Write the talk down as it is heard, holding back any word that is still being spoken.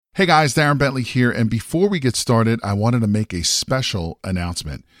Hey guys, Darren Bentley here, and before we get started, I wanted to make a special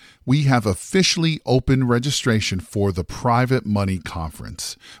announcement. We have officially opened registration for the Private Money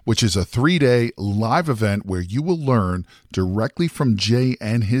Conference, which is a 3-day live event where you will learn directly from Jay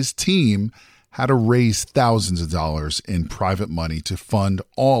and his team how to raise thousands of dollars in private money to fund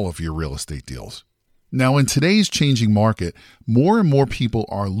all of your real estate deals. Now, in today's changing market, more and more people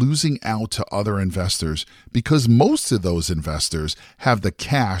are losing out to other investors because most of those investors have the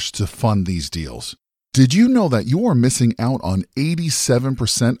cash to fund these deals. Did you know that you are missing out on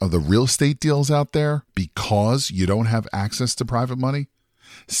 87% of the real estate deals out there because you don't have access to private money?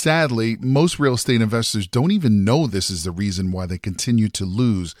 Sadly, most real estate investors don't even know this is the reason why they continue to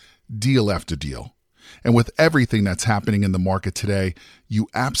lose deal after deal. And with everything that's happening in the market today, you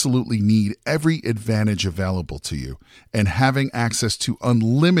absolutely need every advantage available to you. And having access to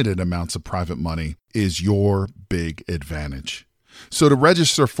unlimited amounts of private money is your big advantage. So to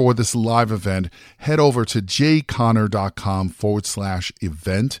register for this live event, head over to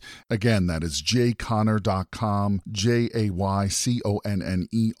jayconner.com/event. Again, that is jayconner.com,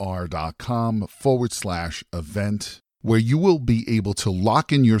 jayconner.com/event, where you will be able to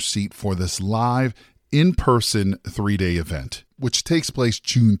lock in your seat for this live in-person 3-day event, which takes place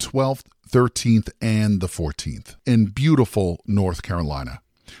June 12th, 13th, and the 14th in beautiful North Carolina.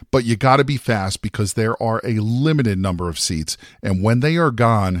 But you got to be fast because there are a limited number of seats, and when they are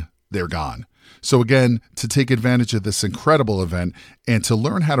gone, they're gone. So again, to take advantage of this incredible event and to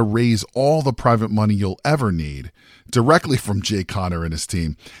learn how to raise all the private money you'll ever need directly from Jay Conner and his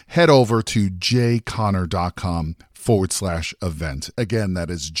team, head over to jayconner.com/event. Again,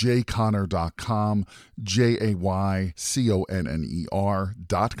 that is jayconner.com,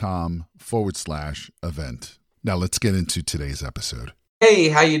 jayconner.com/event. Now let's get into today's episode. Hey,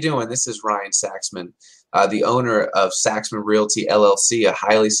 how you doing? This is Ryan Saxman, the owner of Saxman Realty LLC, a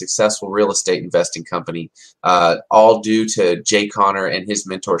highly successful real estate investing company, all due to Jay Conner and his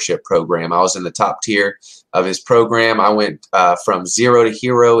mentorship program. I was in the top tier of his program. I went from zero to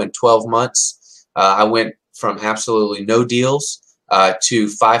hero in 12 months. I went from absolutely no deals to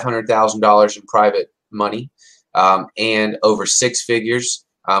 $500,000 in private money and over 6 figures.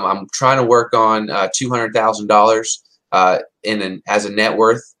 I'm trying to work on $200,000 as a net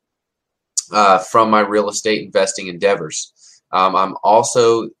worth from my real estate investing endeavors. I'm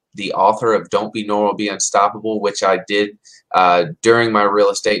also the author of Don't Be Normal, Be Unstoppable, which I did during my real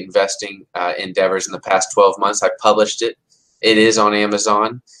estate investing endeavors in the past 12 months. I published it. It is on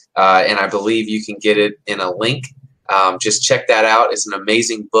Amazon, and I believe you can get it in a link. Just check that out. It's an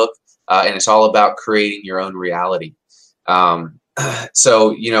amazing book, and it's all about creating your own reality.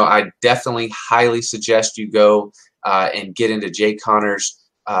 So, I definitely highly suggest you go and get into Jay Conner's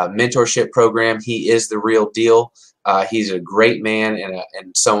mentorship program. He is the real deal. He's a great man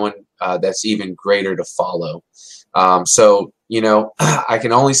and someone that's even greater to follow. So, I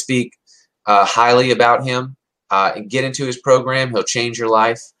can only speak highly about him. And get into his program. He'll change your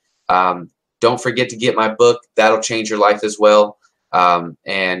life. Don't forget to get my book. That'll change your life as well.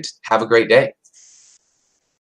 And have a great day.